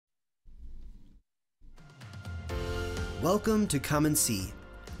Welcome to Come and See,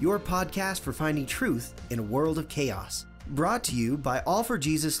 your podcast for finding truth in a world of chaos. Brought to you by All for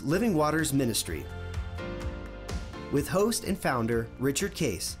Jesus Living Waters Ministry. With host and founder Richard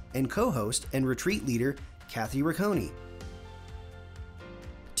Case and co-host and retreat leader Kathy Ricconi.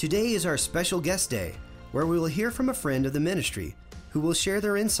 Today is our special guest day, where we will hear from a friend of the ministry who will share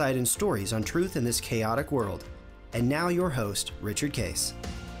their insight and stories on truth in this chaotic world. And now your host, Richard Case.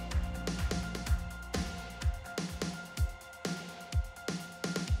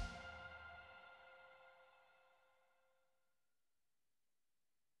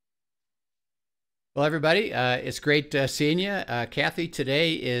 Well, everybody, it's great seeing you. Kathy,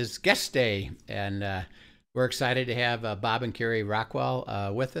 today is guest day, and we're excited to have Bob and Keri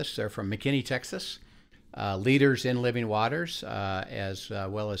Rockwell with us. They're from McKinney, Texas, leaders in Living Waters, as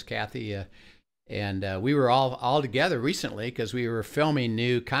well as Kathy. And we were all together recently because we were filming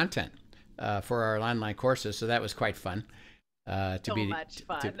new content for our online courses, so that was quite fun. To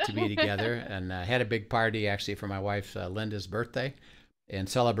be together, and had a big party actually for my wife Linda's birthday in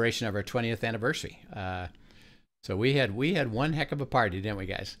celebration of our 20th anniversary. So we had one heck of a party, didn't we,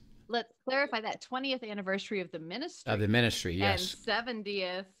 guys? Let's clarify that 20th anniversary of the ministry. Of the ministry, yes. And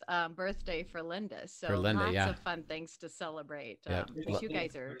 70th birthday for Linda. So for Linda, lots yeah. of fun things to celebrate. Yeah. You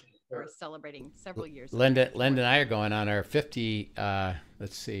guys are celebrating several years. Linda and I are going on our 52nd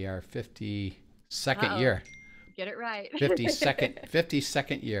year. Get it right.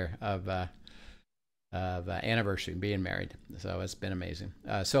 52nd year of anniversary, being married. So it's been amazing.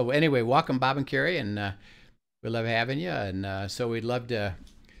 So anyway, welcome Bob and Keri, and we love having you. And so we'd love to,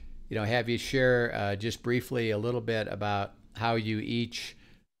 have you share just briefly a little bit about how you each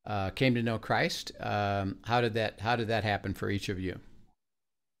came to know Christ. How did that happen for each of you?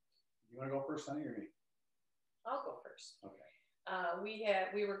 You want to go first, honey, or me? I'll go first. Okay.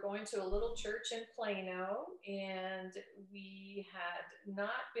 We were going to a little church in Plano, and we had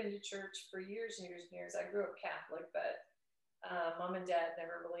not been to church for years and years and years. I grew up Catholic, but mom and dad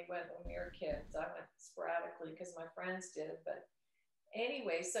never really went when we were kids. I went sporadically because my friends did. But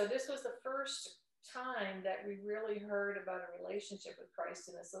anyway, so this was the first time that we really heard about a relationship with Christ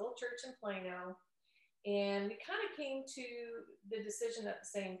in this little church in Plano. And we kind of came to the decision at the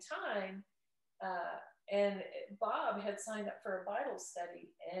same time. And Bob had signed up for a Bible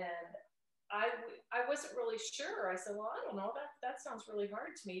study, and I wasn't really sure. I said, well, I don't know, that sounds really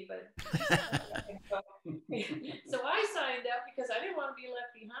hard to me, but so I signed up because I didn't want to be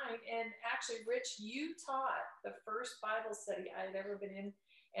left behind. And actually, Rich, you taught the first Bible study I had ever been in,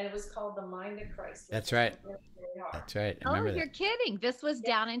 and it was called The Mind of Christ. That's right. That's right. I remember you're kidding. This was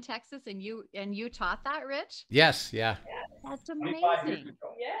down in Texas, and you taught that, Rich? Yes, yeah. That's amazing.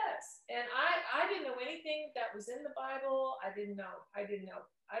 Yes. And I didn't know anything that was in the Bible. I didn't know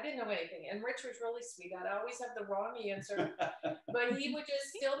anything. And Rich was really sweet. I'd always have the wrong answer, but he would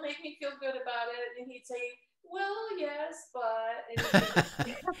just still make me feel good about it. And he'd say, well, yes, but.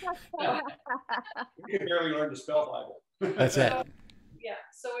 We could barely learn to spell Bible. That's it.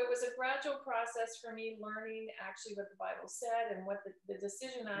 So it was a gradual process for me learning actually what the Bible said and what the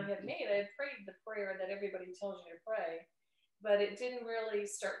decision I had made. I had prayed the prayer that everybody tells you to pray, but it didn't really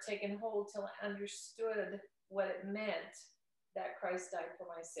start taking hold till I understood what it meant that Christ died for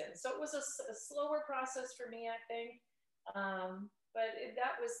my sins. So it was a slower process for me, I think. But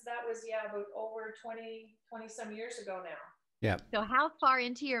that was about over 20 some years ago now. Yeah. So how far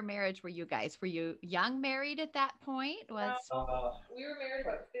into your marriage were you guys? Were you young married at that point? We were married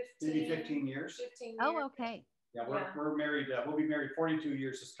about 15 years. 15 years. Oh, okay. Yeah, we're married. We'll be married 42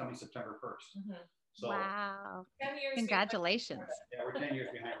 years this coming September 1st. Mm-hmm. So, wow. 10 years. Congratulations. Yeah, we're 10 years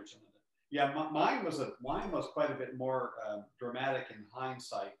behind Rich. Yeah, mine was quite a bit more dramatic in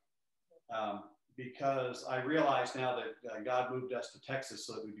hindsight, because I realize now that God moved us to Texas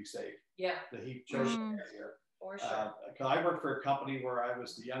so that we'd be saved. Yeah. That He chose us here. For sure. I worked for a company where I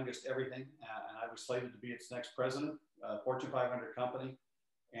was the youngest everything, and I was slated to be its next president, Fortune 500 company.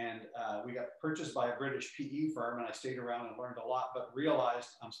 And we got purchased by a British PE firm, and I stayed around and learned a lot, but realized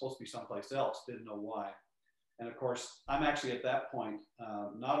I'm supposed to be someplace else, didn't know why. And of course, I'm actually at that point,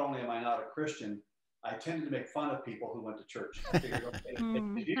 not only am I not a Christian, I tended to make fun of people who went to church. I figured, okay,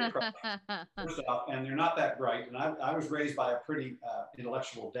 they do Christ, first off, and they're not that bright. And I was raised by a pretty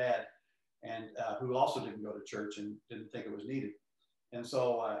intellectual dad, and who also didn't go to church and didn't think it was needed. And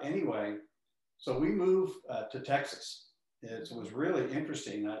so anyway, so we moved to Texas. It was really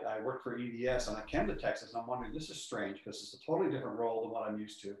interesting. I worked for EDS, and I came to Texas, and I'm wondering, this is strange because it's a totally different role than what I'm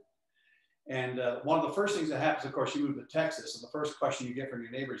used to. And one of the first things that happens, of course, you move to Texas, and the first question you get from your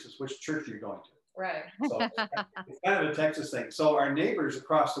neighbors is which church you're going to. Right. So it's kind of a Texas thing. So our neighbors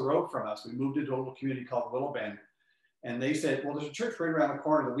across the road from us, we moved into a little community called Willow Bend. And they said, well, there's a church right around the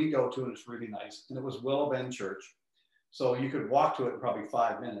corner that we go to, and it's really nice. And it was Willow Bend Church. So you could walk to it in probably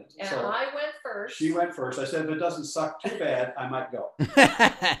 5 minutes. And so I went first. She went first. I said, if it doesn't suck too bad, I might go.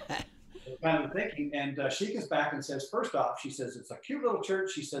 Kind of thinking. And she comes back and says, first off, she says, it's a cute little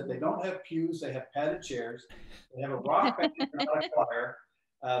church. She said, they don't have pews. They have padded chairs. They have a rock band, not a choir.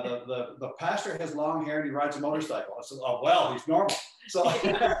 The pastor has long hair and he rides a motorcycle. I said, oh, well, he's normal. So,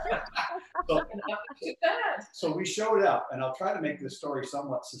 so we showed up, and I'll try to make this story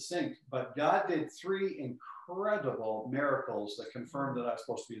somewhat succinct, but God did 3 incredible miracles that confirmed that I was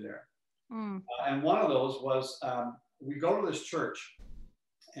supposed to be there. And one of those was we go to this church,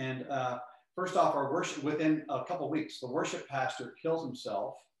 and first off, our worship, within a couple of weeks, the worship pastor kills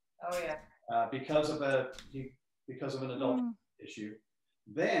himself. Oh yeah. Because of an adult issue.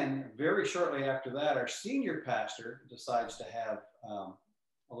 Then, very shortly after that, our senior pastor decides to have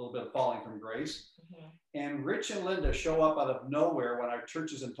a little bit of falling from grace. And Rich and Linda show up out of nowhere when our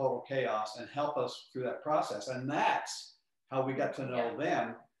church is in total chaos and help us through that process. And that's how we got to know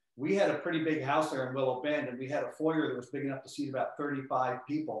them. We had a pretty big house there in Willow Bend, and we had a foyer that was big enough to seat about 35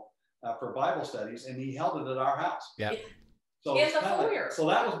 people for Bible studies, and he held it at our house. Yeah. So, so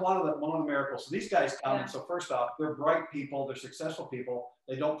that was one of the miracles. So these guys come, and so first off, they're bright people, they're successful people.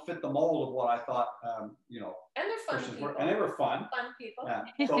 They don't fit the mold of what I thought, you know. And they're fun people. And they were fun. Fun people. Yeah.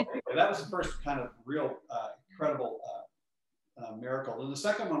 So anyway, that was the first kind of real incredible miracle. And the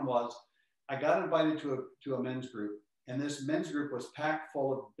second one was, I got invited to a men's group, and this men's group was packed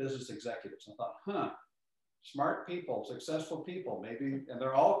full of business executives. I thought, smart people, successful people, maybe, and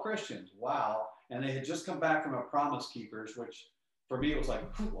they're all Christians. Wow. And they had just come back from a Promise Keepers, which for me, it was like,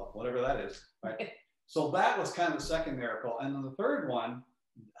 whatever that is, right? So that was kind of the second miracle. And then the third one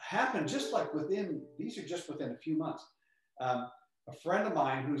happened just like these are just within a few months. A friend of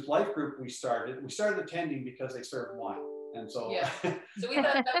mine whose life group we started attending because they served wine. And so, so we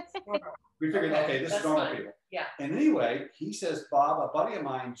thought that was normal. We figured, okay, this is normal people. Yeah. And anyway, he says, Bob, a buddy of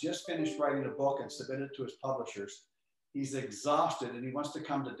mine just finished writing a book and submitted it to his publishers. He's exhausted and he wants to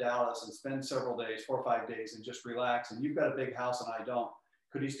come to Dallas and spend several days, 4 or 5 days, and just relax. And you've got a big house and I don't.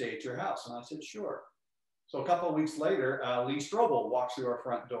 Could he stay at your house? And I said, sure. So a couple of weeks later, Lee Strobel walks through our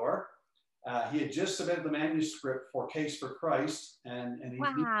front door. He had just submitted the manuscript for Case for Christ, and he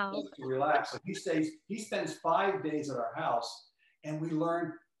wants to relax. So he spends 5 days at our house, and we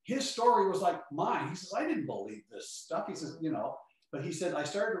learned his story was like mine. He says, I didn't believe this stuff. He says, but he said, I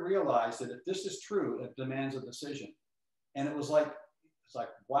started to realize that if this is true, it demands a decision. And it's like,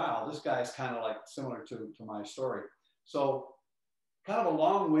 wow, this guy's kind of like similar to my story. So kind of a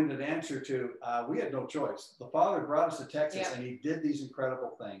long-winded answer to, we had no choice. The Father brought us to Texas and he did these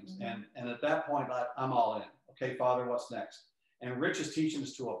incredible things. And at that point, I'm all in. Okay, Father, what's next? And Rich is teaching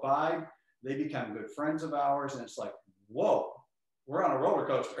us to abide. They become good friends of ours. And it's like, whoa, we're on a roller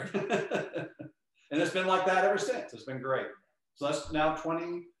coaster. And it's been like that ever since. It's been great. So that's now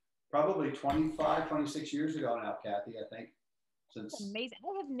probably 25, 26 years ago now, Kathy, I think. That's amazing.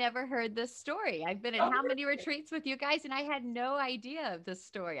 I have never heard this story. I've been at how many retreats with you guys, and I had no idea of this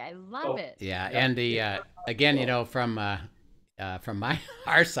story. I love it. Yeah, and the again, from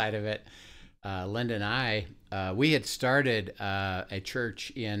our side of it, Linda and I, we had started a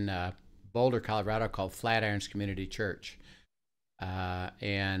church in Boulder, Colorado, called Flatirons Community Church,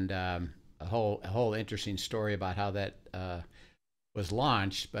 and a whole interesting story about how that was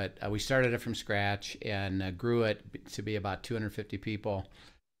launched, but we started it from scratch and grew it to be about 250 people.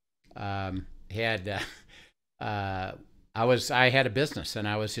 I had a business and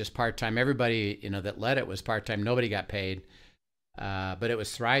I was just part-time. Everybody, that led it was part-time. Nobody got paid, but it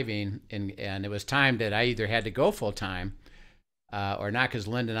was thriving. And it was time that I either had to go full-time or not, because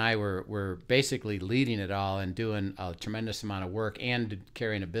Linda and I were basically leading it all and doing a tremendous amount of work and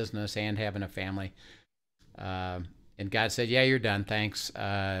carrying a business and having a family. And God said, yeah, you're done. Thanks.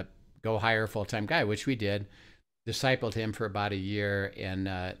 Go hire a full-time guy, which we did. Discipled him for about a year. And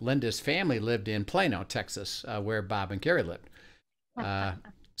Linda's family lived in Plano, Texas, where Bob and Keri lived.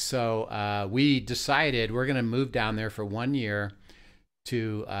 So we decided we're going to move down there for 1 year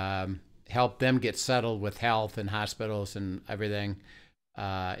to help them get settled with health and hospitals and everything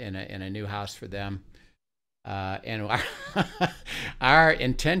in a new house for them. And our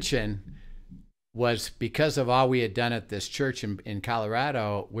intention was, because of all we had done at this church in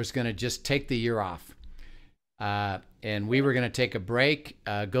Colorado, was going to just take the year off. And we were going to take a break,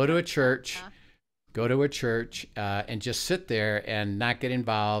 go to a church, and just sit there and not get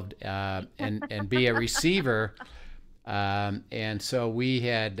involved and be a receiver. And so we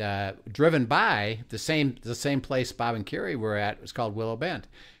had driven by the same place Bob and Keri were at. It was called Willow Bend.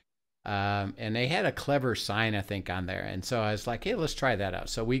 And they had a clever sign, I think, on there. And so I was like, hey, let's try that out.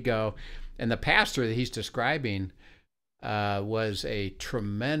 So we go, and the pastor that he's describing was a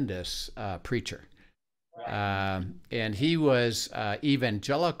tremendous preacher. And he was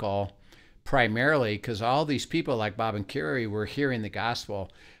evangelical primarily because all these people like Bob and Keri were hearing the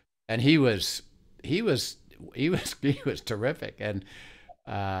gospel, and he was terrific. And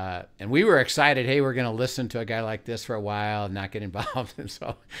we were excited. Hey, we're going to listen to a guy like this for a while and not get involved. And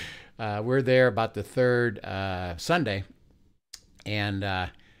so we're there about the third Sunday, and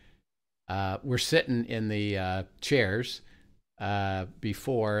we're sitting in the chairs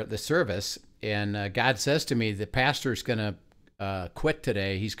before the service, and God says to me, the pastor's going to quit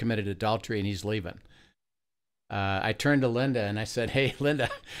today. He's committed adultery and he's leaving. I turned to Linda and I said, hey, Linda,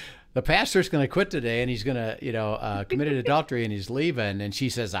 the pastor's going to quit today and he's going to, committed adultery and he's leaving. And she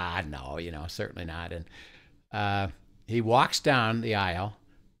says, no, certainly not. And he walks down the aisle,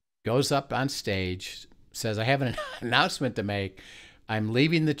 goes up on stage, says, I have an announcement to make. I'm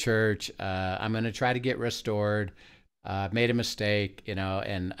leaving the church. I'm going to try to get restored. Made a mistake,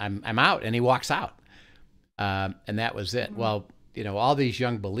 and I'm out. And he walks out. And that was it. Well, all these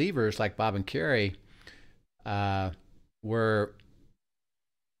young believers like Bob and Keri were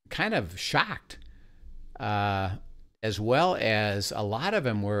kind of shocked, as well as a lot of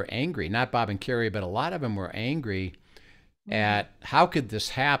them were angry. Not Bob and Keri, but a lot of them were angry at how could this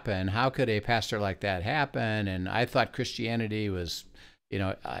happen? How could a pastor like that happen? And I thought Christianity was,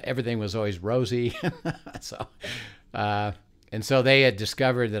 everything was always rosy. And so they had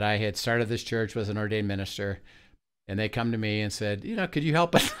discovered that I had started this church, was an ordained minister, and they come to me and said, could you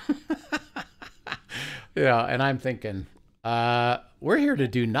help us? And I'm thinking, we're here to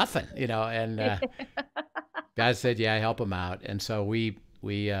do nothing, and God said, yeah, help them out. And so we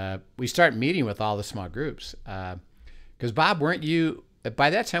start meeting with all the small groups. Because Bob, weren't you, by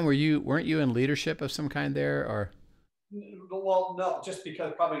that time, weren't you in leadership of some kind there, or? Well, no, just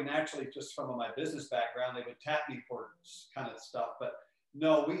because probably naturally, just from my business background, they would tap me for kind of stuff. But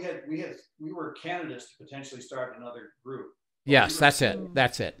no, we were candidates to potentially start another group. Yes, that's it.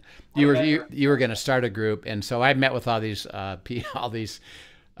 That's it. You were going to start a group, and so I met with all these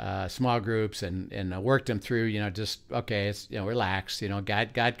small groups and worked them through. Just okay, it's relax.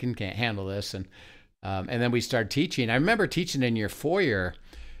 God can handle this, and then we started teaching. I remember teaching in your foyer.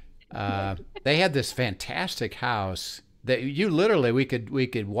 They had this fantastic house that we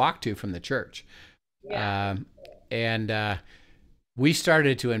could walk to from the church. Yeah. And we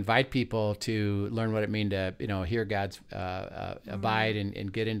started to invite people to learn what it means to, hear God's abide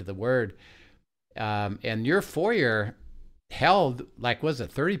and get into the Word. And your foyer held, was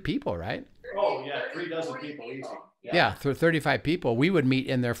it 30 people, right? Oh, yeah, 36 people easy. Yeah, 35 people. We would meet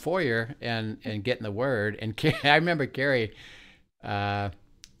in their foyer and get in the Word. And I remember Keri,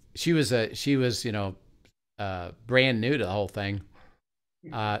 she was brand new to the whole thing.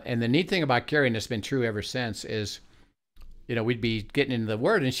 And the neat thing about Keri, and it's been true ever since, is, we'd be getting into the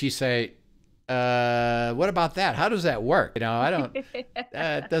Word and she'd say, what about that? How does that work?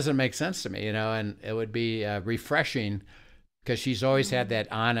 It doesn't make sense to me, and it would be refreshing because she's always had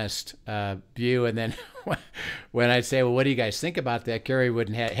that honest view. And then when I'd say, well, what do you guys think about that? Keri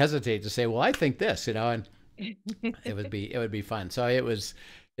wouldn't hesitate to say, well, I think this, and it would be fun. So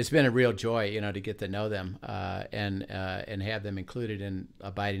it's been a real joy, to get to know them and have them included in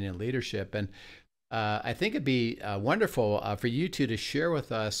abiding in leadership. And I think it'd be wonderful for you two to share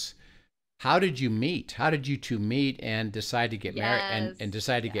with us, how did you meet? How did you two meet and decide to get married and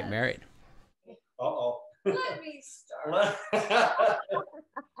decide to get married? Uh-oh. Let me start.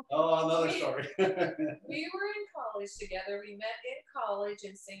 Oh, another story. We were in college together. We met in college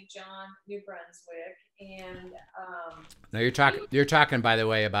in St. John, New Brunswick, and now you're talking, by the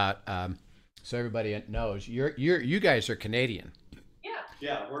way, about so everybody knows you guys are Canadian.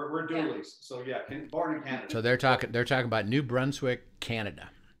 Yeah, we're dualies. So yeah, born in Canada. So they're talking about New Brunswick, Canada.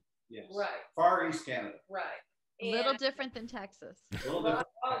 Yes. Right. Far East Canada. Right. A little different than Texas. Oh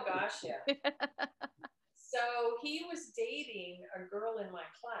gosh, yeah. So he was dating a girl in my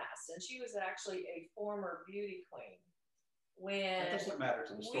class, and she was actually a former beauty queen. When that doesn't matter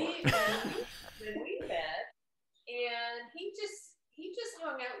to the story. When we met, and he just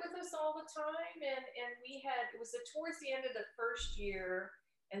hung out with us all the time, and it was towards the end of the first year,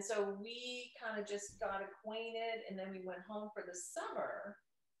 and so we kind of just got acquainted, and then we went home for the summer,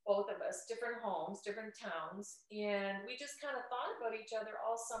 both of us, different homes, different towns, and we just kind of thought about each other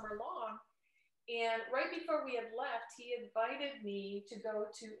all summer long. And right before we had left, he invited me to go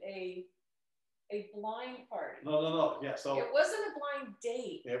to a blind party. No. Yeah, so it wasn't a blind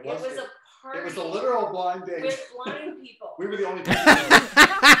date. It was a party. It was a literal blind date with blind people. We were the only people.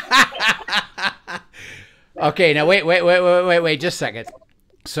 Okay, now wait, just a second.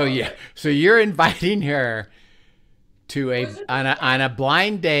 So you're inviting her to on a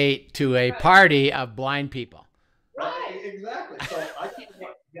blind date to a party of blind people. Right, exactly. So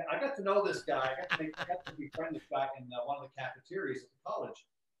I got to know this guy. I got to befriend this guy in one of the cafeterias at the college,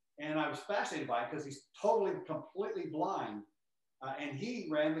 and I was fascinated by him because he's completely blind, and he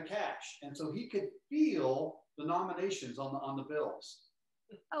ran the cash, and so he could feel the nominations on the bills.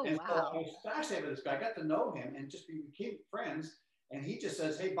 Oh, and wow. so I was fascinated with this guy. I got to know him and just became friends. And he just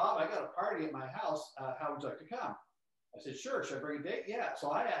says, "Hey, Bob, I got a party at my house. How would you like to come?" I said, "Sure. Should I bring a date?" "Yeah."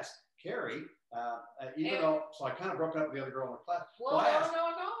 So I asked Keri, so I kind of broke up with the other girl in the class. Well, so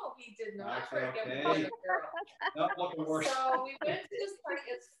no, he did not break up with the okay. other girl. Not looking worse. So we went to this party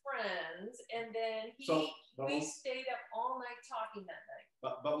as friends, and then we stayed up all night talking that night.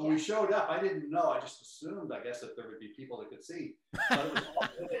 But when we showed up, I didn't know. I just assumed, I guess, that there would be people that could see. But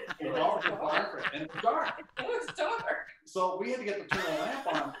it was all dark, and it was dark. It was dark. So we had to get the turn the lamp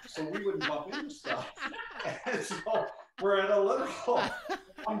on so we wouldn't bump into stuff. And so we're at a literal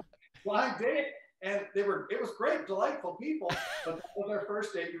blind date, and it was great, delightful people. But that was our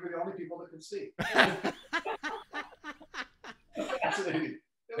first date. We were the only people that could see. Fascinating.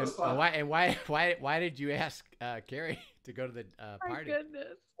 It was fun. Why did you ask Keri to go to the party? My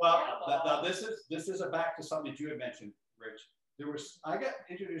goodness. Well, this is back to something that you had mentioned, Rich. I got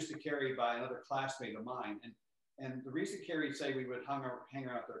introduced to Keri by another classmate of mine, and the reason Keri say we would hang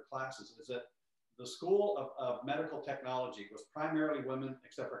around at their classes is that the School of Medical Technology was primarily women,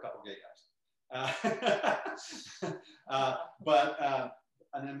 except for a couple gay guys.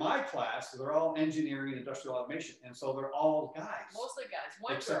 And in my class, they're all engineering and industrial automation, and so they're all guys. Mostly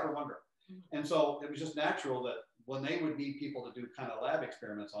guys, except for one girl. And so it was just natural that when they would need people to do kind of lab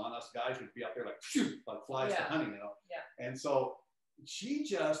experiments on, us guys would be up there like flies to honey, Yeah. And so she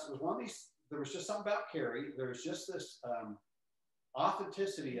just was one of these. There was just something about Keri. There was just this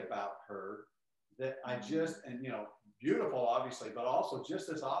authenticity about her that I just, and beautiful, obviously, but also just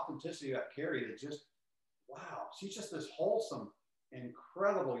this authenticity about Keri that just, wow, she's just this wholesome,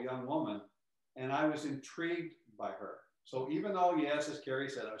 incredible young woman, and I was intrigued by her. So even though, yes, as Keri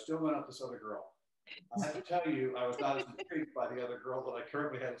said, I was still going up this other girl, I have to tell you, I was not as intrigued by the other girl that I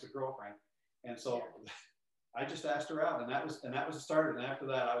currently had as a girlfriend. And so I just asked her out, and that was the start. And after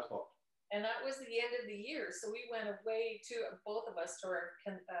that, I was hooked. And that was the end of the year. So we went away both of us to our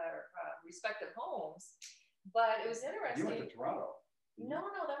respective homes. But it was interesting. You went to Toronto. No,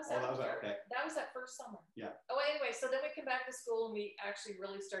 that was okay. That was that first summer. Yeah. Oh, anyway, so then we came back to school and we actually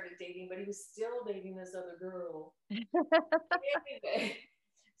really started dating, but he was still dating this other girl. Anyway,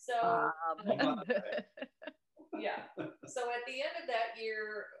 so yeah. So at the end of that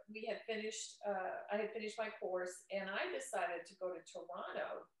year, we had finished. I had finished my course, and I decided to go to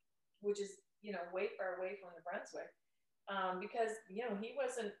Toronto, which is way far away from New Brunswick, because he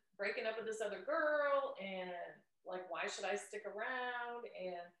wasn't breaking up with this other girl, and like, why should I stick around?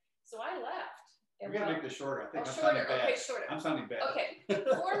 And so I left. We're going to make this shorter. I think I'm shorter. sounding bad. Okay, shorter. I'm sounding bad. Okay. 4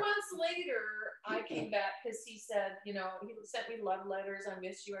 months later, I came back because he said, he sent me love letters. I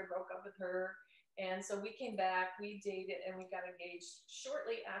miss you. I broke up with her. And so we came back, we dated, and we got engaged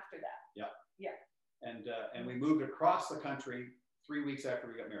shortly after that. Yeah. Yeah. And we moved across the country 3 weeks after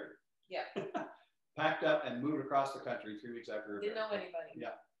we got married. Yeah. Packed up and moved across the country 3 weeks after we were married. Didn't know anybody. Yeah.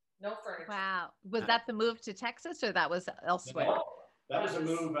 No furniture. Wow. Was that the move to Texas, or that was elsewhere? No, that was a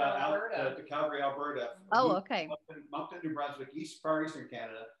move out to Calgary, Alberta. Oh, okay. Moncton, New Brunswick, far eastern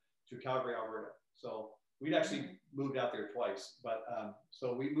Canada to Calgary, Alberta. So we'd actually moved out there twice. But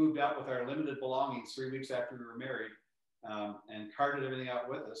so we moved out with our limited belongings 3 weeks after we were married, and carted everything out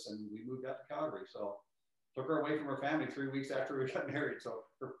with us, and we moved out to Calgary. So took her away from her family 3 weeks after we got married. So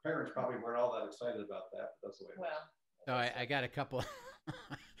her parents probably weren't all that excited about that, but that's the way it was. So I got a couple.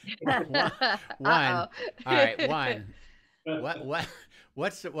 One. All right. One. What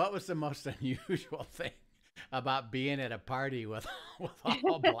was the most unusual thing about being at a party with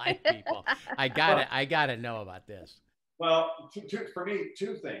all blind people? I gotta know about this. Well, for me,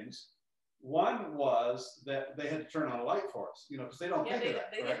 two things. One was that they had to turn on a light for us, because they don't think of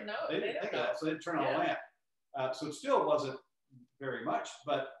that. They didn't know. They didn't think of that, so they had to turn on a lamp. So it still wasn't very much,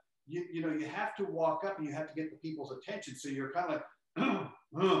 but you have to walk up and you have to get the people's attention. So you're kind of like,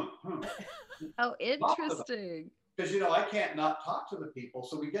 Oh, interesting. Because I can't not talk to the people,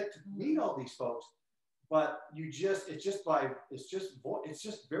 so we get to meet all these folks, but it's just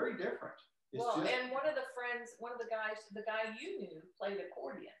very different. And one of the guys, the guy you knew, played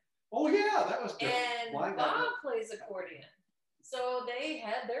accordion. Oh yeah, that was good. And Bob plays accordion. So they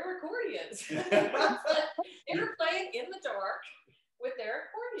had their accordions. They were playing in the dark with their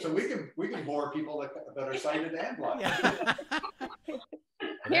accordions. So we can bore people that are sighted and blind. Yeah.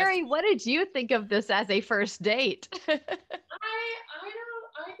 Keri, what did you think of this as a first date? I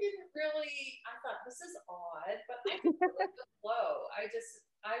didn't really, I thought this is odd, but I didn't really go flow.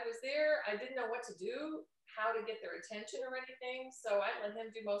 I was there. I didn't know what to do, how to get their attention or anything. So I let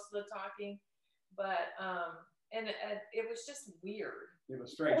him do most of the talking, but, and it was just weird. It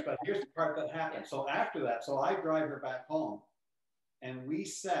was strange, but here's the part that happened. So after that, so I drive her back home, and we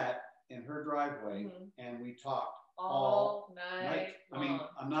sat in her driveway and we talked all night. I mean,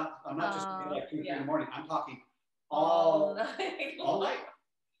 I'm not just like 2 in the morning. I'm talking all night. All night.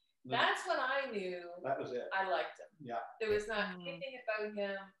 That's when I knew that was it. I liked him. Yeah. There was not anything about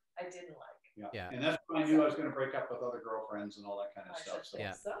him I didn't like. Yeah. And that's when I knew I was going to break up with other girlfriends and all that kind of stuff.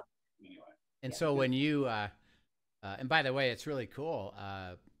 So anyway. And so when you, and by the way, it's really cool.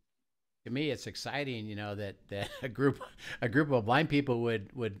 To me, it's exciting, you know, that a group of blind people would,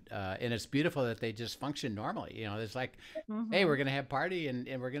 and it's beautiful that they just function normally. You know, it's like, hey, we're going to have party and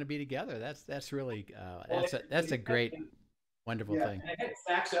we're going to be together. That's really, that's a great, wonderful thing. And I had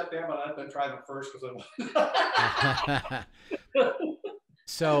snacks up there, but I had to try them first because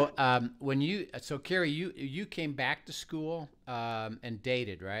So so Keri, you came back to school and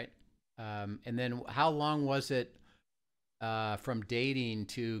dated, right? And then how long was it from dating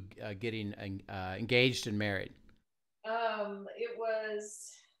to getting engaged and married? It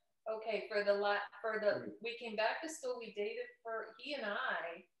was okay we came back to school. We dated he and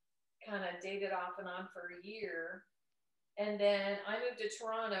I kind of dated off and on for a year, and then I moved to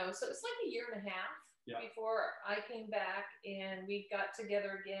Toronto, so it's like a year and a half before I came back, and we got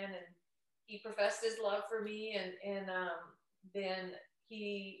together again, and he professed his love for me, and then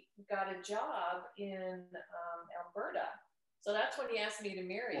he got a job in Alberta. So that's when he asked me to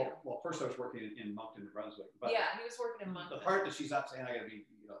marry him. Well, first I was working in Moncton, New Brunswick. But yeah, he was working in Moncton. The part that she's not saying, I got to be,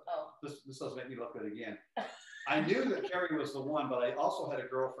 this doesn't make me look good again. I knew that Keri was the one, but I also had a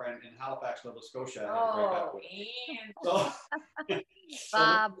girlfriend in Halifax, Nova Scotia.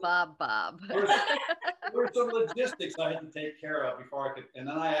 Bob. There were some logistics I had to take care of before I could, and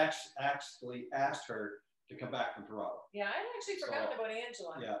then I actually asked her to come back from Toronto. Yeah, I actually forgotten about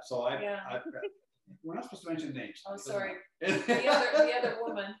Angela. Yeah, so we're not supposed to mention names. Oh, sorry. the other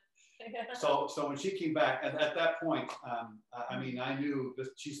woman. So when she came back, at that point, I mean, I knew that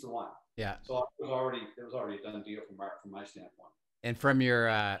she's the one. Yeah. So it was already a done deal from my standpoint. And from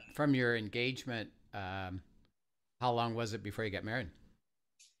your engagement, how long was it before you got married?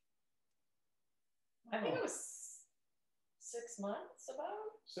 I think it was 6 months, about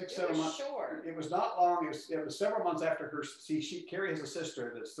 6-7 months. Short. It was not long. It was several months after her. Keri has a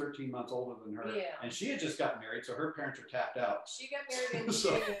sister that's 13 months older than her, and she had just gotten married, so her parents are tapped out. She got married in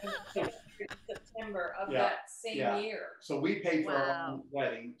September of that same year. So we paid for our own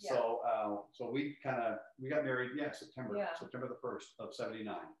wedding. Yeah. So we got married. Yeah, September the 1st of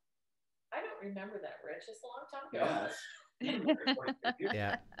 '79. I don't remember that, Rich. It's a long time ago. Yeah.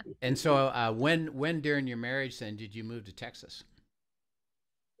 Yeah. And so when during your marriage then did you move to Texas?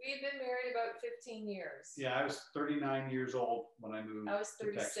 We had been married about 15 years. Yeah, I was 39 years old when I moved. I was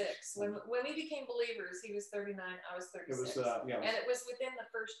 36. When we became believers, he was 39. I was 36. It was, and it was within the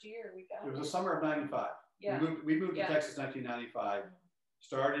first year we got. It was the summer of '95. Yeah. We moved to Texas 1995.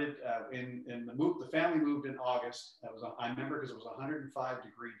 Started the family moved in August. I remember because it was a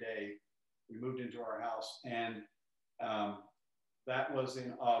 105-degree day. We moved into our house, and that was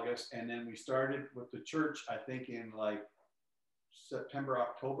in August. And then we started with the church, I think, in like September,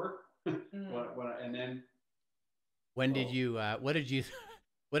 October. And then when did you what did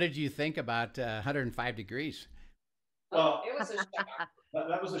you think about 105 degrees? Well, it was a shock.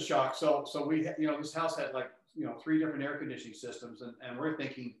 That was a shock. So we, this house had 3 different air conditioning systems, and we're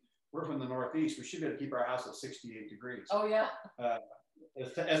thinking, we're from the Northeast, we should be able to keep our house at 68 degrees. Oh yeah.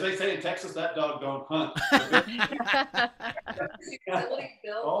 As they say in Texas, that dog don't hunt.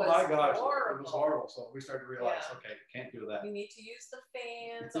 Oh my gosh, it was horrible. So we started to realize, okay, can't do that. We need to use the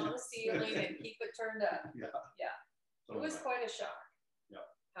fans on the ceiling and keep it turned up. Yeah. So it was quite a shock. Yeah.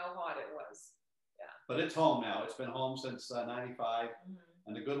 How hot it was. Yeah. But it's home now. It's been home since '95,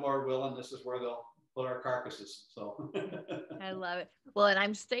 and the good Lord willing, this is where they'll put our carcasses. So I love it. Well, and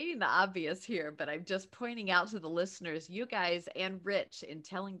I'm stating the obvious here, but I'm just pointing out to the listeners, you guys and Rich, in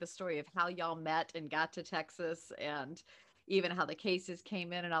telling the story of how y'all met and got to Texas, and even how the cases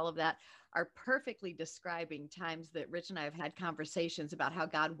came in and all of that, are perfectly describing times that Rich and I have had conversations about how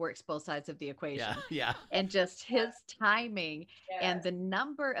God works both sides of the equation. Yeah. And just his timing and the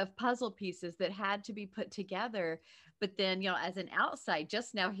number of puzzle pieces that had to be put together. But then, as an outside,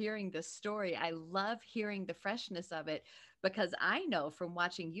 just now hearing this story, I love hearing the freshness of it. because I know from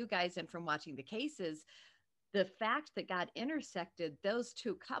watching you guys and from watching the cases, the fact that God intersected those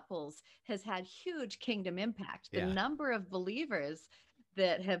two couples has had huge kingdom impact. The number of believers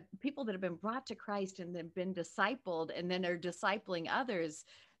that have people that have been brought to Christ and then been discipled and then are discipling others.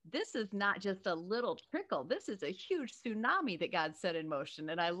 This is not just a little trickle. This is a huge tsunami that God set in motion.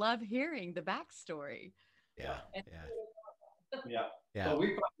 And I love hearing the backstory. Yeah. So we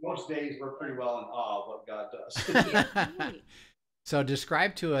find most days we're pretty well in awe of what God does. So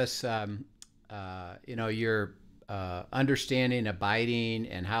describe to us, your understanding, abiding,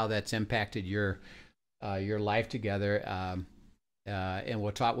 and how that's impacted your life together. And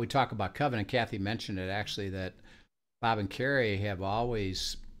we talk about covenant. Kathy mentioned it actually, that Bob and Keri have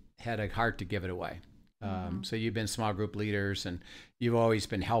always had a heart to give it away. So you've been small group leaders, and you've always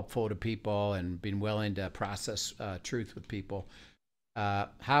been helpful to people and been willing to process truth with people.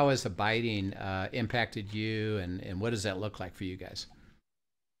 How has abiding impacted you, and what does that look like for you guys?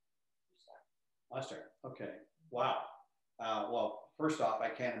 I'll start. Okay. Wow. Well, first off, I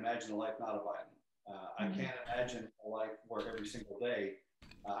can't imagine a life not abiding. I can't imagine a life where every single day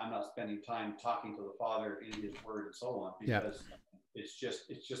I'm not spending time talking to the Father in His Word and so on, because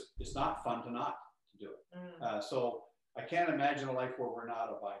it's not fun to not to do it. So I can't imagine a life where we're not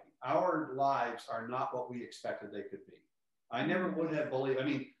abiding. Our lives are not what we expected they could be. I never would have believed. I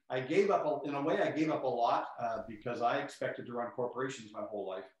mean, I gave up in a way. I gave up a lot because I expected to run corporations my whole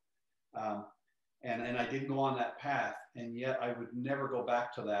life. And I did go on that path, and yet I would never go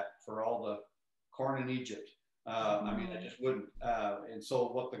back to that for all the corn in Egypt. I mean, I just wouldn't. And so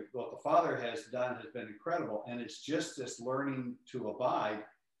what the Father has done has been incredible, and it's just this learning to abide.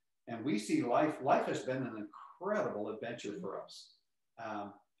 And we see life has been an incredible adventure for us.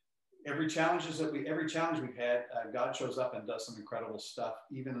 Every challenge we've had, God shows up and does some incredible stuff,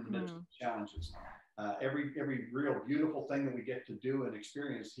 even in the midst of challenges. Every real beautiful thing that we get to do and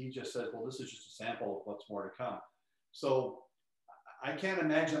experience, He just says, well, this is just a sample of what's more to come. So I can't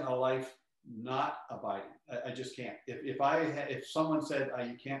imagine a life not abiding. I just can't. If someone said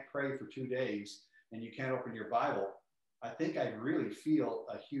you can't pray for 2 days and you can't open your Bible, I think I'd really feel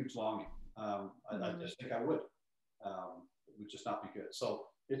a huge longing. I just think I would. It would just not be good. So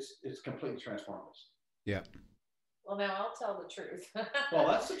it's completely transformed us. Yeah. Well, now I'll tell the truth. Well,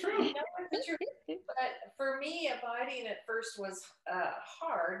 that's the truth. The truth. But for me, abiding at first was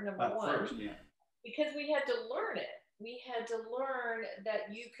hard, number one, because we had to learn it. We had to learn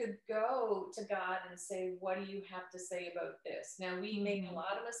that you could go to God and say, what do you have to say about this? Now, we made a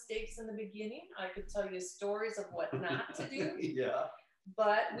lot of mistakes in the beginning. I could tell you stories of what not to do.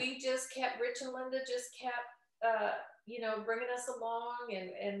 But we just kept, Rich and Linda just kept, bringing us along,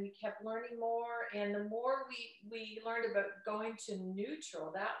 and we kept learning more. And the more we learned about going to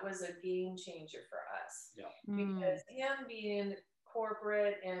neutral, that was a game changer for us. Because him being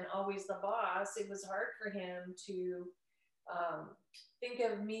corporate and always the boss, it was hard for him to think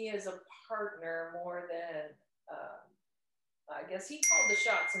of me as a partner more than, I guess he called the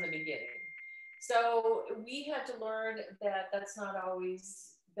shots in the beginning. So we had to learn that that's not always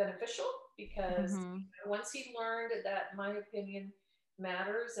beneficial, because once he learned that my opinion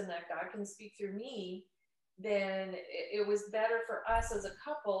matters and that God can speak through me, then it was better for us as a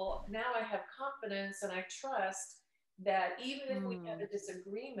couple. Now I have confidence and I trust that even if we have a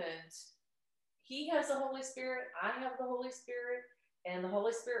disagreement, He has the Holy Spirit, I have the Holy Spirit, and the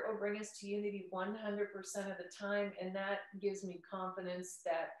Holy Spirit will bring us to unity 100% of the time. And that gives me confidence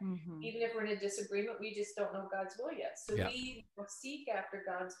that even if we're in a disagreement, we just don't know God's will yet. So we seek after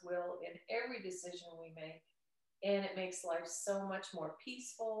God's will in every decision we make. And it makes life so much more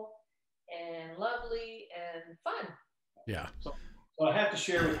peaceful and lovely and fun. Yeah. So I have to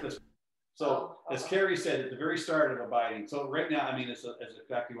share with this. So as Keri said at the very start of abiding, so right now, I mean, it's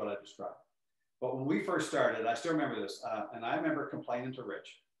exactly what I described. But when we first started, I still remember this, and I remember complaining to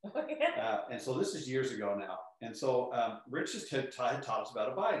Rich. And so this is years ago now. And so Rich has taught us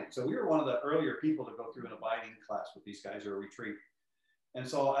about abiding. So we were one of the earlier people to go through an abiding class with these guys, or a retreat. And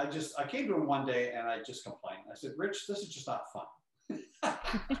so I came to him one day and I just complained. I said, Rich, this is just not fun.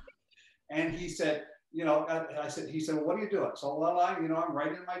 And he said, he said, well, what are you doing? So, well, I'm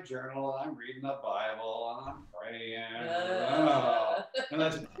writing in my journal, and I'm reading the Bible, and I'm praying. And I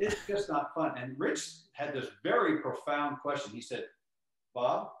said, it's just not fun. And Rich had this very profound question. He said,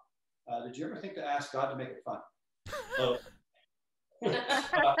 Bob, did you ever think to ask God to make it fun? So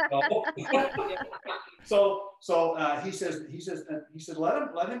he says,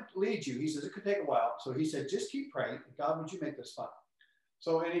 let him lead you. He says, it could take a while. So he said, just keep praying. God, would you make this fun?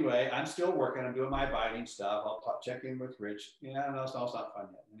 So anyway, I'm still working. I'm doing my abiding stuff. I'll check in with Rich. No, it's not fun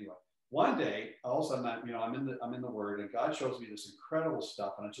yet. Anyway, one day, all of a sudden, I'm in the Word, and God shows me this incredible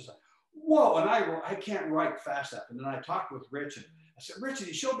stuff, and I'm just like, whoa! And I can't write fast enough. And then I talked with Rich, and I said, Rich,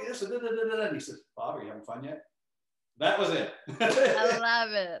 he showed me this, and he says, Bob, are you having fun yet? That was it. I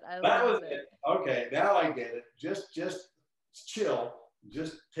love it. That was it. Okay, now I get it. Just chill.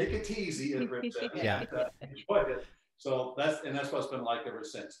 Just take it easy, as Rich said. Yeah. And, enjoy it. So that's what it's been like ever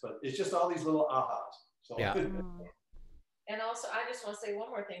since. But it's just all these little ahas. So yeah. And also, I just want to say one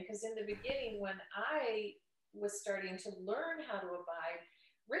more thing, because in the beginning, when I was starting to learn how to abide,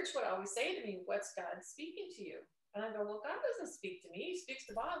 Rich would always say to me, "What's God speaking to you?" And I go, "Well, God doesn't speak to me. He speaks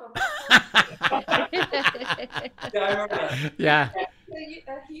to Bob." yeah, I remember that. Yeah.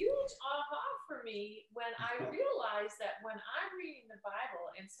 A huge aha for me when I realized that when I'm reading the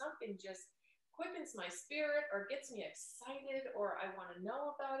Bible and something just quickens my spirit or gets me excited or I want to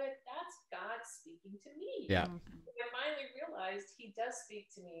know about it, that's God speaking to me. Yeah. I finally realized he does speak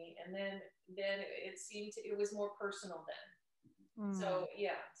to me, and then it was more personal then. So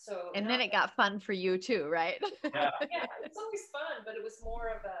yeah. So and then it got fun for you too, right? Yeah. Yeah, it's always fun, but it was more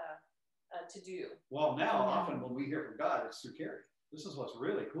of a to do. Well, now often when we hear from God, it's through Keri. This is what's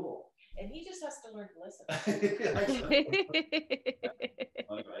really cool. And he just has to learn to listen.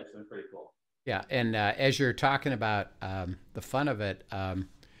 Anyway, it's been pretty cool. Yeah, and as you're talking about the fun of it,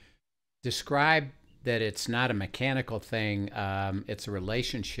 describe that it's not a mechanical thing. It's a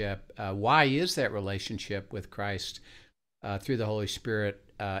relationship. Why is that relationship with Christ through the Holy Spirit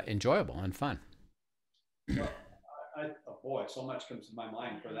enjoyable and fun? Well, boy, so much comes to my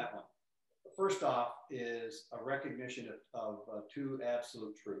mind for that one. First off is a recognition of two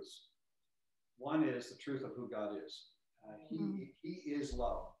absolute truths. One is the truth of who God is. He is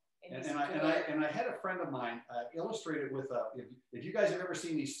love. And I had a friend of mine illustrate it with if you guys have ever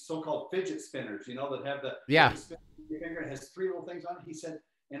seen these so-called fidget spinners, that have the finger and has three little things on it. He said,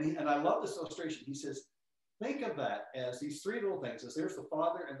 and I love this illustration. He says, think of that as these three little things. As there's the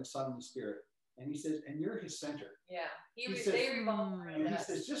Father and the Son and the Spirit. And he says, and you're his center. Yeah. They revolve around us.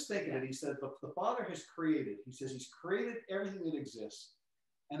 He says, just think of it. He said, the Father has created. He says he's created everything that exists.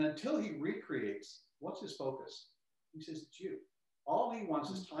 And until he recreates, what's his focus? He says, it's you. All he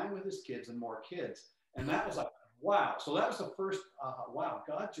wants is time with his kids and more kids. And that was like, wow. So that was the first, wow,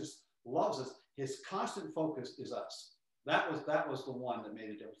 God just loves us. His constant focus is us. That was the one that made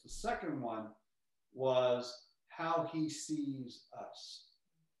a difference. The second one was how he sees us.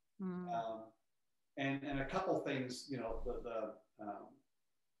 And a couple things, I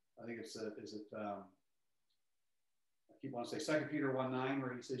think I keep wanting to say 2 Peter 1:9,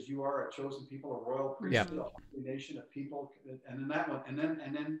 where he says, you are a chosen people, a royal priesthood, a holy nation of people. And then that one, and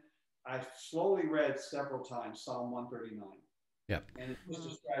then I slowly read several times Psalm 139. Yep. And it just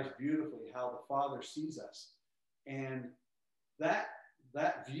describes beautifully how the Father sees us. And that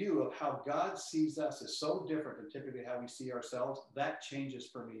view of how God sees us is so different than typically how we see ourselves. That changes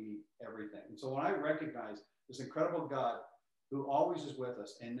for me everything. And so when I recognize this incredible God who always is with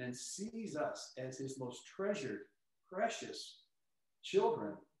us and then sees us as his most treasured, precious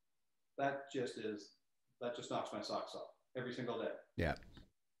children, that just knocks my socks off every single day. Yeah.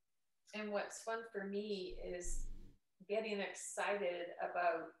 And what's fun for me is getting excited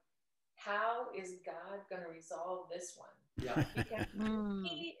about how is God going to resolve this one? Yeah. Because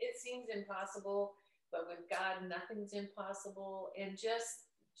it seems impossible, but with God, nothing's impossible. And just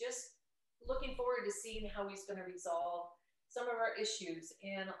looking forward to seeing how he's going to resolve some of our issues.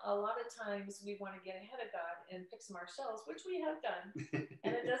 And a lot of times we want to get ahead of God and fix them ourselves, which we have done.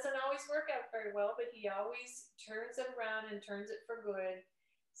 And it doesn't always work out very well, but he always turns it around and turns it for good.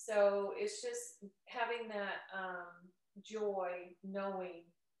 So it's just having that joy, knowing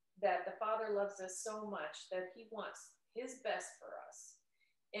that the Father loves us so much that he wants his best for us.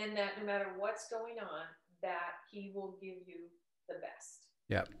 And that no matter what's going on, that he will give you the best.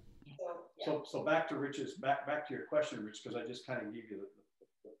 Yep. So back to Rich's, back to your question, Rich, because I just kind of gave you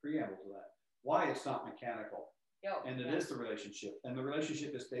the preamble to that. Why it's not mechanical. And it is the relationship. And the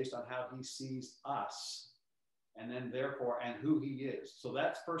relationship is based on how he sees us. And then therefore, and who he is. So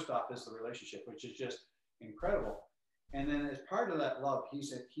that's first off is the relationship, which is just incredible. And then as part of that love,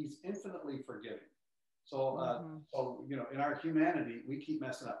 he's infinitely forgiving. So, in our humanity, we keep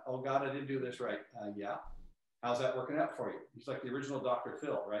messing up. Oh God, I didn't do this right. Yeah. How's that working out for you? He's like the original Dr.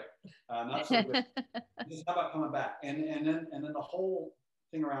 Phil, right? Not so good. Just how about coming back? And then the whole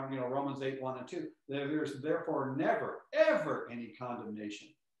thing around, Romans 8:1 and 2. There's therefore never, ever any condemnation.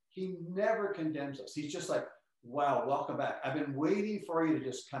 He never condemns us. He's just like, wow, welcome back. I've been waiting for you to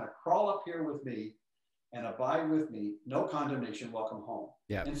just kind of crawl up here with me and abide with me. No condemnation, welcome home.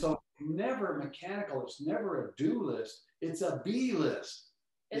 Yeah. And so never mechanical. It's never a do list. It's a be list.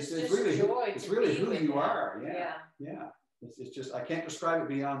 It's just really joy. It's to really be who with you him. are. Yeah. Yeah. It's just, I can't describe it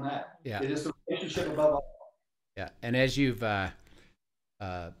beyond that. Yeah. It is the relationship above all. Yeah. And as you've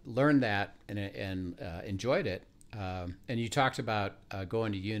learned that and enjoyed it, and you talked about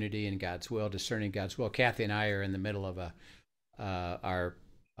going to unity and God's will, discerning God's will. Kathy and I are in the middle of our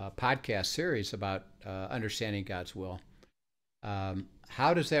podcast series about understanding God's will.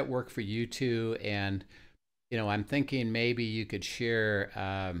 How does that work for you two? And I'm thinking maybe you could share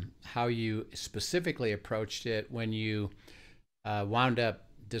how you specifically approached it when you wound up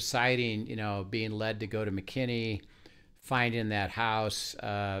deciding, being led to go to McKinney, finding that house.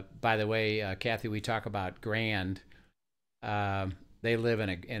 By the way, Kathy, we talk about grand. They live in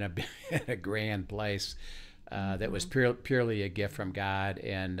in a grand place that was purely a gift from God,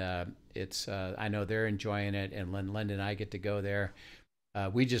 and it's I know they're enjoying it, and Linda and I get to go there.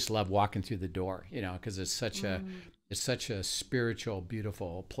 We just love walking through the door, because it's such a spiritual,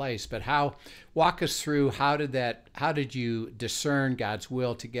 beautiful place. But walk us through how did you discern God's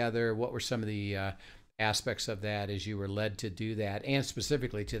will together? What were some of the aspects of that as you were led to do that, and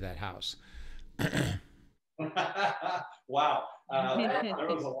specifically to that house? Wow, there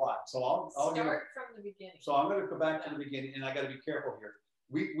was a lot. So I'll start from the beginning. So I'm going to go back to the beginning, and I got to be careful here.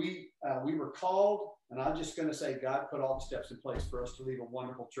 We were called, and I'm just going to say God put all the steps in place for us to leave a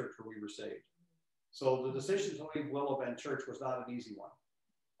wonderful church where we were saved. So the decision to leave Willow Bend Church was not an easy one.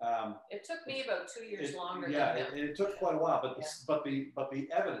 It took me about 2 years longer. Yeah, it took quite a while, but the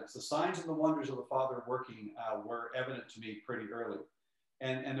evidence, the signs and the wonders of the Father working were evident to me pretty early,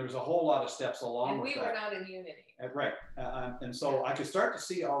 and there was a whole lot of steps along with that. And we were not in unity. Right, and so I could start to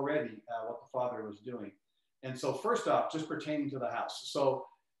see already what the Father was doing. And so first off, just pertaining to the house. So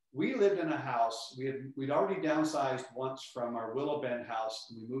we lived in a house. We'd already downsized once from our Willow Bend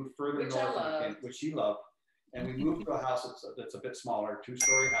house. We moved further north, which he loved. And we moved to a house that's a bit smaller,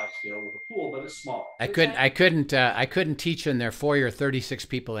 2-story house still with a pool, but it's small. I couldn't teach in their foyer 36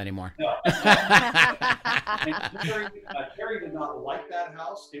 people anymore. No. Keri did not like that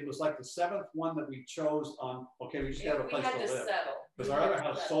house. It was like the 7th one that we chose on. Okay, we just have a place to live. Settle. Because our other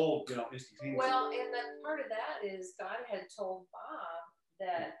house sold, instantaneously. Well, and the part of that is God had told Bob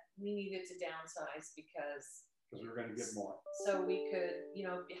that we needed to downsize because we were going to give more. So we could,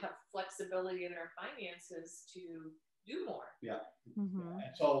 have flexibility in our finances to do more. Yeah. Mm-hmm.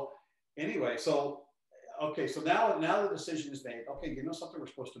 And so anyway, okay, so now the decision is made. Okay, something, we're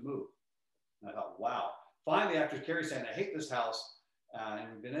supposed to move. And I thought, wow. Finally, after Keri saying, I hate this house,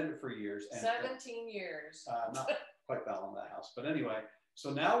 and we've been in it for years. And, 17 years. Not quite that long, that house. But anyway,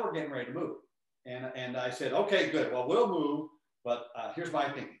 so now we're getting ready to move. And I said, okay, good. Well, we'll move. But here's my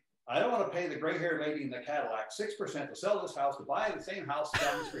thinking. I don't want to pay the gray-haired lady in the Cadillac 6% to sell this house to buy the same house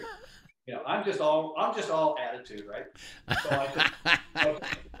down the street. I'm just all attitude, right? So I said, okay,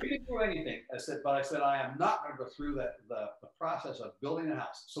 we didn't do anything. I said I am not going to go through the process of building a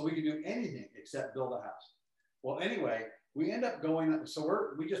house. So we can do anything except build a house. Well, anyway, we end up going.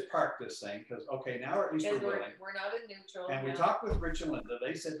 So we just parked this thing because now at least we're building. We're not in neutral. And we talked with Rich and Linda.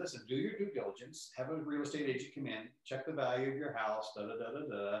 They said, listen, do your due diligence, have a real estate agent come in, check the value of your house,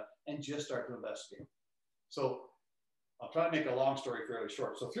 and just start to investigate. So I'll try to make a long story fairly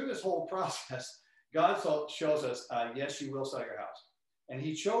short. So through this whole process, God shows us, yes, you will sell your house. And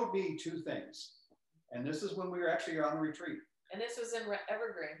he showed me 2 things. And this is when we were actually on a retreat. And this was in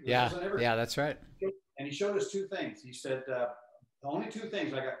Evergreen. Yeah, that's right. And he showed us 2 things. He said, the only 2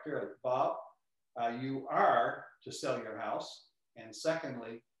 things I got clearly. Bob, you are to sell your house. And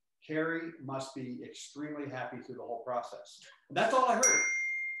secondly, Keri must be extremely happy through the whole process. And that's all I heard.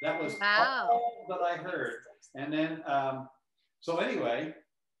 That was all that I heard. And then, so anyway,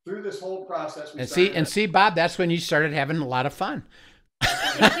 through this whole process, see, Bob, that's when you started having a lot of fun.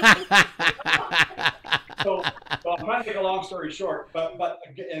 So I'm trying to make a long story short, but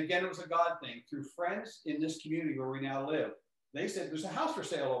again, it was a God thing. Through friends in this community where we now live, they said, there's a house for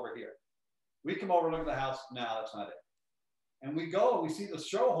sale over here. We come over, look at the house. No, that's not it. And we go and we see the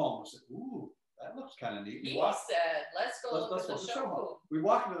show home. We said, ooh, that looks kind of neat. He said, let's go look at the show home. We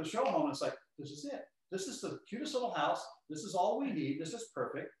walk into the show home and it's like, this is it. This is the cutest little house. This is all we need. This is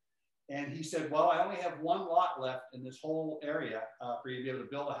perfect. And he said, well, I only have 1 lot left in this whole area for you to be able to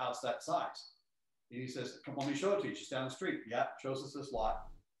build a house that size. And he says, come on, let me show it to you. She's down the street. Yeah, shows us this lot.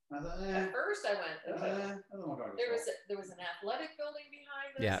 And I thought, At first I went, I don't want to go there was an athletic building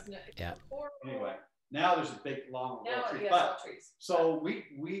behind us. Yeah. Anyway, now there's a big, long tree. Trees. So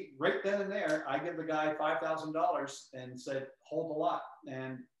we right then and there, I give the guy $5,000 and said, hold the lot.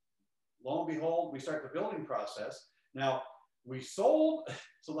 And lo and behold, we start the building process. Now, we sold,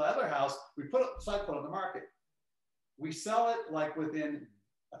 so the other house, we put it on the market. We sell it like within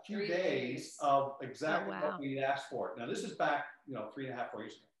a few days of exactly what we'd asked for. Now, this is back, 3.5,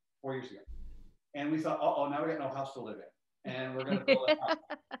 4 years ago. And we thought, now we got no house to live in, and we're going to build a house.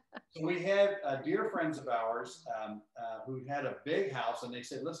 So we had dear friends of ours who had a big house, and they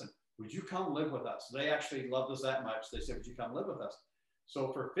said, listen, would you come live with us? They actually loved us that much. They said, would you come live with us?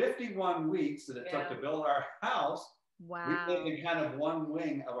 So for 51 weeks that it took to build our house, we lived in kind of one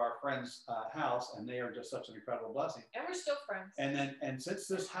wing of our friend's house, and they are just such an incredible blessing. And we're still friends. And since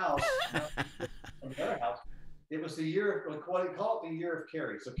this house, from the other house, it was the year of, what do you call it, the year of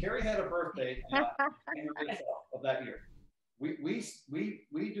Keri. So Keri had a birthday January 12th of that year. We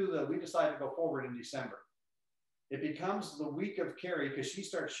decided to go forward in December. It becomes the week of Keri because she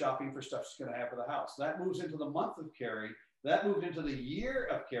starts shopping for stuff she's going to have for the house. That moves into the month of Keri. That moved into the year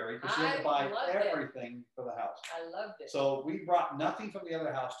of Keri because she had to buy everything for the house. I loved it. So we brought nothing from the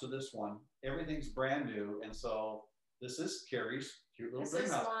other house to this one. Everything's brand new. And so this is Keri's cute little dream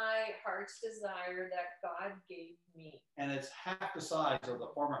house. This is my heart's desire that God gave me. And it's half the size of the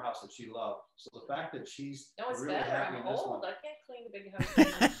former house that she loved. So the fact that she's really better. happy I'm in this old. one. I can't clean the big house.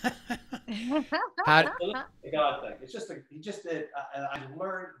 The God thing. It's just he just did. And I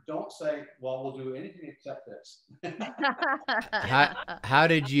learned, don't say, well, we'll do anything except this. How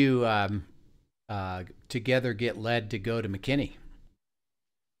did you together get led to go to McKinney?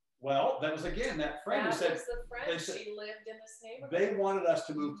 Well, that was again that friend who said, she lived in this neighborhood. They wanted us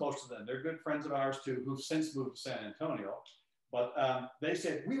to move close to them. They're good friends of ours too, who've since moved to San Antonio. But they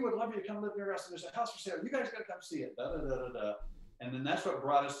said, we would love you to come live near us. And there's a house for sale. You guys got to come see it. And then that's what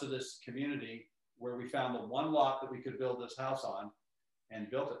brought us to this community where we found the one lot that we could build this house on, and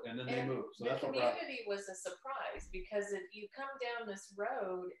built it. And then they moved. So that's what brought. The community was a surprise because if you come down this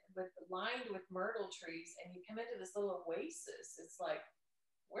road lined with myrtle trees, and you come into this little oasis, it's like,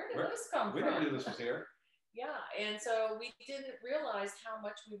 where did this come from? We never knew this was here. Yeah, and so we didn't realize how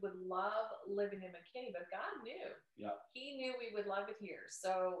much we would love living in McKinney, but God knew. Yeah. He knew we would love it here.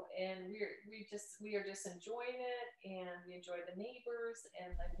 So, and we are just enjoying it, and we enjoy the neighbors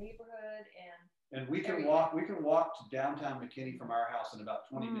and the neighborhood, and we can walk to downtown McKinney from our house in about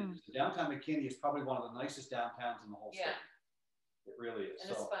 20 minutes. The downtown McKinney is probably one of the nicest downtowns in the whole state. It really is.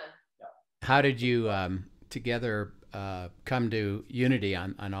 And it's fun. Yeah. How did you together come to unity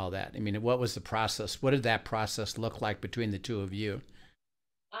on all that? I mean, what was the process? What did that process look like between the two of you?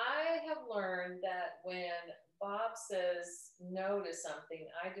 I have learned that when Bob says no to something,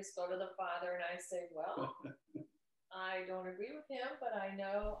 I just go to the Father and I say, well, I don't agree with him, but I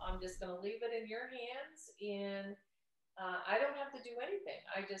know I'm just going to leave it in your hands, and I don't have to do anything.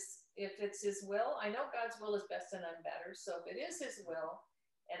 If it's his will, I know God's will is best and I'm better. So if it is his will,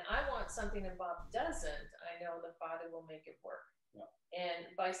 and I want something and Bob doesn't, I know the Father will make it work. Yeah. And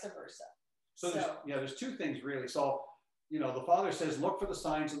vice versa. So there's two things really. So, the Father says, look for the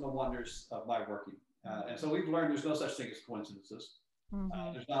signs and the wonders of my working. And so we've learned there's no such thing as coincidences.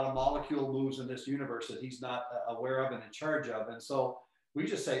 There's not a molecule moves in this universe that he's not aware of and in charge of. And so we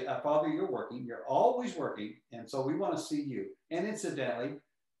just say, Father, you're working. You're always working. And so we want to see you. And incidentally,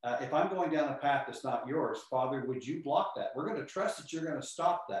 if I'm going down a path that's not yours, Father, would you block that? We're going to trust that you're going to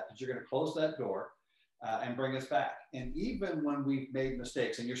stop that you're going to close that door and bring us back. And even when we've made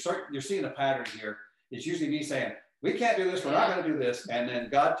mistakes, and you're seeing a pattern here, it's usually me saying, we can't do this, we're not going to do this. And then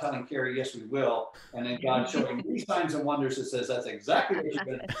God telling Keri, yes, we will. And then God showing me signs and wonders that says, that's exactly what you're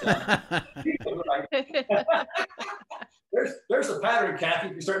going to do. There's a pattern, Kathy,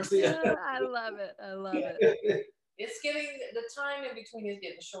 if you start to see it. I love it. I love it. It's getting, the time in between is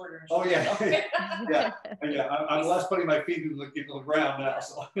getting shorter and shorter. Oh, yeah. yeah. I'm less putting my feet into the ground now.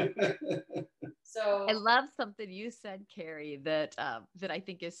 So I love something you said, Keri, that I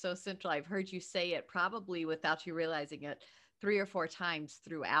think is so central. I've heard you say it probably without you realizing it 3 or 4 times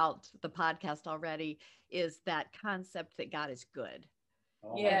throughout the podcast already, is that concept that God is good.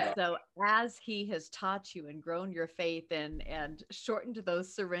 Oh, yeah. So as he has taught you and grown your faith and shortened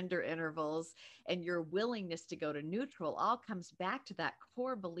those surrender intervals and your willingness to go to neutral, all comes back to that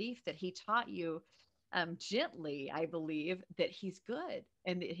core belief that he taught you gently, I believe, that he's good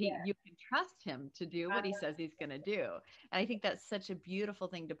and that you can trust him to do what he says he's going to do. And I think that's such a beautiful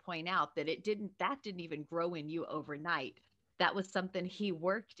thing to point out, that that didn't even grow in you overnight. That was something he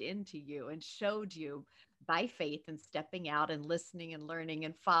worked into you and showed you by faith and stepping out and listening and learning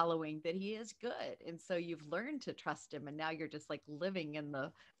and following that he is good. And so you've learned to trust him, and now you're just like living in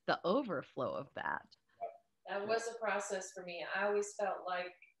the overflow of that. That was a process for me. I always felt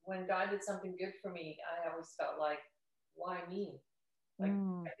like when God did something good for me, I always felt like, why me? Like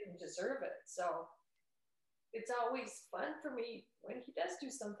I didn't deserve it. So it's always fun for me when he does do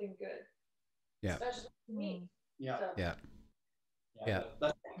something good. Yeah. Especially for me. Yeah. So. Yeah.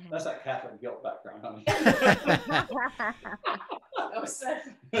 That's That's that Catholic guilt background, honey.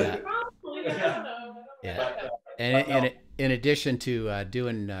 Yeah. Probably, I don't know. Yeah. But, And no. in addition to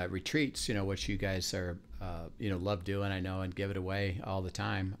doing retreats, which you guys are, love doing, I know, and give it away all the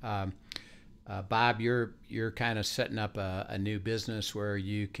time. Bob, you're kind of setting up a new business where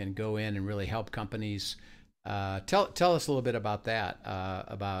you can go in and really help companies. Tell us a little bit about that.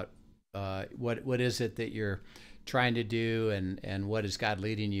 About what is it that you're trying to do, and what is God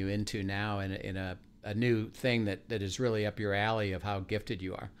leading you into now in a new thing that is really up your alley of how gifted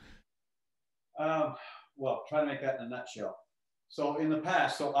you are. Well, try to make that in a nutshell. So in the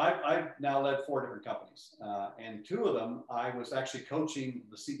past, I've now led 4 different companies, and 2 of them, I was actually coaching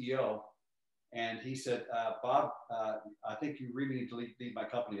the CEO, and he said, Bob, I think you really need to lead my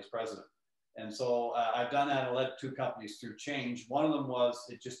company as president. And so I've done that and led 2 companies through change. One of them was,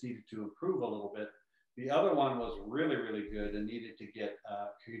 it just needed to improve a little bit. The other one was really, really good and needed to get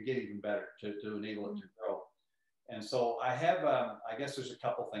even better to enable it to grow. And so I have, I guess there's a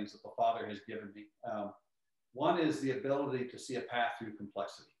couple things that the Father has given me. One is the ability to see a path through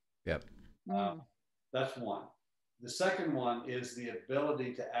complexity. Yep. That's one. The second one is the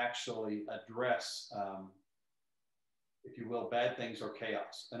ability to actually address, if you will, bad things or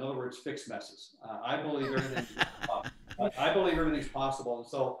chaos. In other words, fix messes. I believe everything's possible. And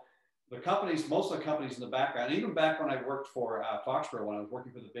so the companies, most of the companies in the background, even back when I worked for Foxborough, when I was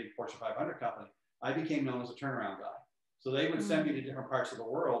working for the big Fortune 500 company, I became known as a turnaround guy. So they would send me to different parts of the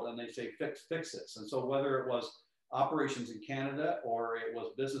world and they'd say, fix this. And so whether it was operations in Canada or it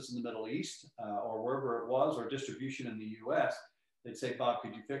was business in the Middle East or wherever it was, or distribution in the US, they'd say, Bob,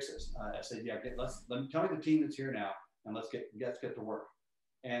 could you fix this? I said, yeah, tell me the team that's here now and let's get to work.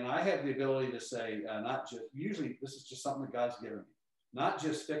 And I have the ability to say, not just, usually this is just something that God's given me, not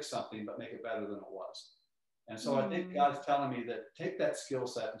just fix something, but make it better than it was. And so I think God's telling me that take that skill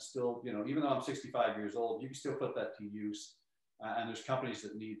set and still, even though I'm 65 years old, you can still put that to use. And there's companies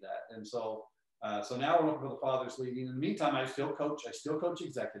that need that. And so now we're looking for the Father's leading. In the meantime, I still coach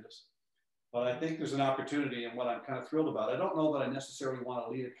executives, but I think there's an opportunity, and what I'm kind of thrilled about, I don't know that I necessarily want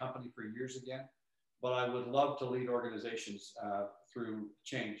to lead a company for years again, but I would love to lead organizations through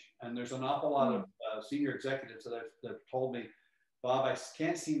change. And there's an awful lot of senior executives that have told me, Bob, I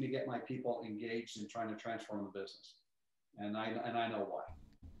can't seem to get my people engaged in trying to transform the business. And I know why.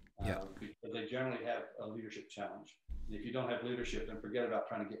 Because they generally have a leadership challenge. And if you don't have leadership, then forget about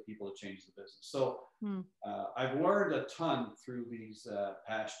trying to get people to change the business. So I've learned a ton through these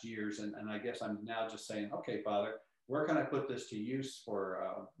past years. And I guess I'm now just saying, okay, Father, where can I put this to use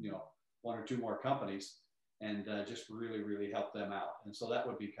for, 1 or 2 more companies and just really, really help them out. And so that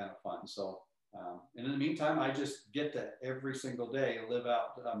would be kind of fun. So, and in the meantime, I just get to every single day live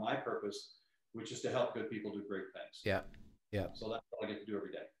out my purpose, which is to help good people do great things. Yeah. Yeah. So that's what I get to do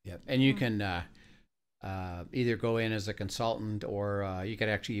every day. Yeah. And you can either go in as a consultant or you could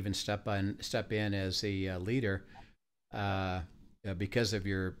actually even step in as a leader because of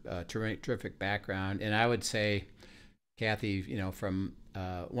your terrific background. And I would say, Kathy, from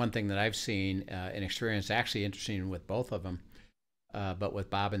one thing that I've seen and experienced, actually interesting with both of them, but with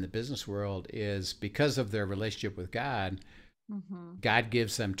Bob in the business world, is because of their relationship with God, God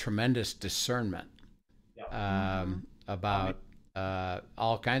gives them tremendous discernment about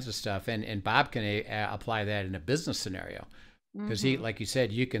all kinds of stuff. And Bob can apply that in a business scenario because he, like you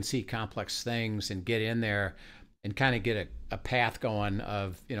said, you can see complex things and get in there and kind of get a path going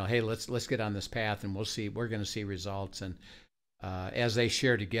of, hey, let's get on this path and we're going to see results. And as they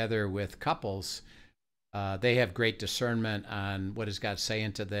share together with couples, they have great discernment on what is God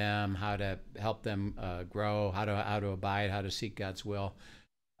saying to them, how to help them grow, how to abide, how to seek God's will.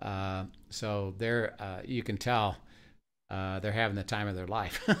 So you can tell they're having the time of their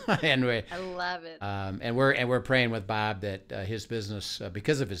life. And I love it. And we're praying with Bob that his business,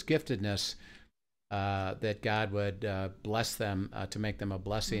 because of his giftedness, that God would bless them to make them a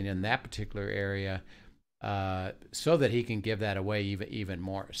blessing in that particular area, so that he can give that away even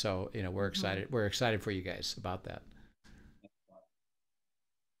more. So we're excited. We're excited for you guys about that.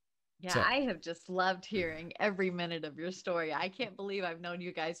 Yeah, I have just loved hearing every minute of your story. I can't believe I've known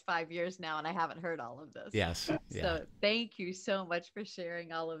you guys 5 years now and I haven't heard all of this. Yes. Yeah. So thank you so much for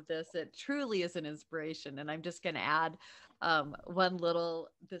sharing all of this. It truly is an inspiration. And I'm just going to add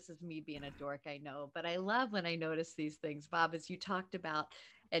this is me being a dork, I know, but I love when I notice these things, Bob, as you talked about,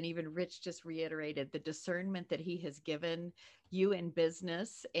 and even Rich just reiterated the discernment that he has given you in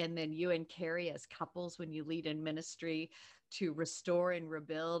business, and then you and Keri as couples when you lead in ministry to restore and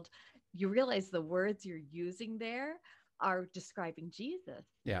rebuild. You realize the words you're using there are describing Jesus.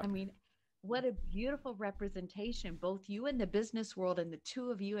 Yeah. I mean, what a beautiful representation both you in the business world and the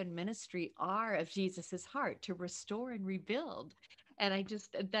two of you in ministry are of Jesus's heart to restore and rebuild. And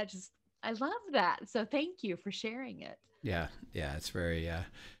I love that. So thank you for sharing it. Yeah, it's very,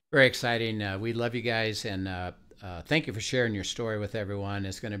 very exciting. We love you guys, and thank you for sharing your story with everyone.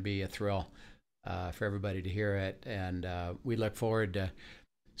 It's going to be a thrill for everybody to hear it, and we look forward to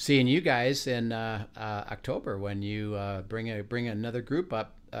seeing you guys in October when you bring another group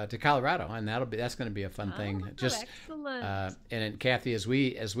up to Colorado, and that's going to be a fun thing. Just excellent. And Kathy, as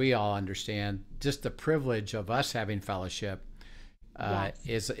we all understand, just the privilege of us having fellowship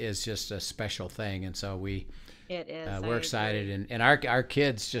is just a special thing, and so it is. We're excited, and our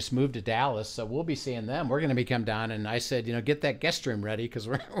kids just moved to Dallas, so we'll be seeing them. We're going to come down, and I said, get that guest room ready because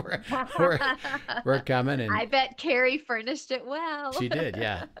we're coming. And I bet Keri furnished it well. She did,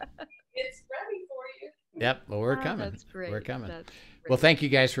 yeah. It's ready for you. Yep. Well, we're coming. That's great. We're coming. That's great. Well, thank you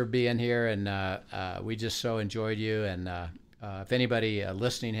guys for being here, and we just so enjoyed you. And if anybody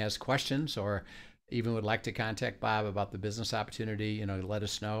listening has questions or even would like to contact Bob about the business opportunity, let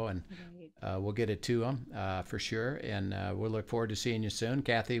us know, and we'll get it to them for sure. And we'll look forward to seeing you soon.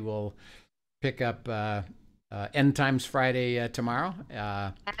 Kathy will pick up End Times Friday tomorrow.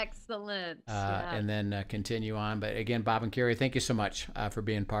 Excellent. And then continue on. But again, Bob and Keri, thank you so much for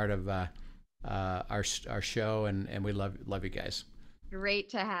being part of our show, and we love you guys. Great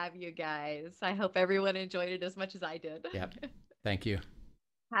to have you guys. I hope everyone enjoyed it as much as I did. Yep. Thank you.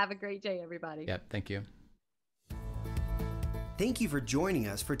 Have a great day, everybody. Yep. Thank you. Thank you for joining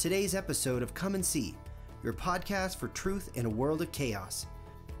us for today's episode of Come and See, your podcast for truth in a world of chaos.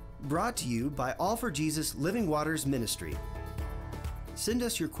 Brought to you by All for Jesus Living Waters Ministry. Send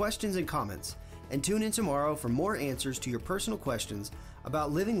us your questions and comments, and tune in tomorrow for more answers to your personal questions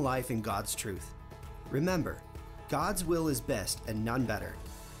about living life in God's truth. Remember, God's will is best and none better.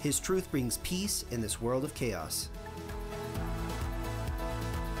 His truth brings peace in this world of chaos.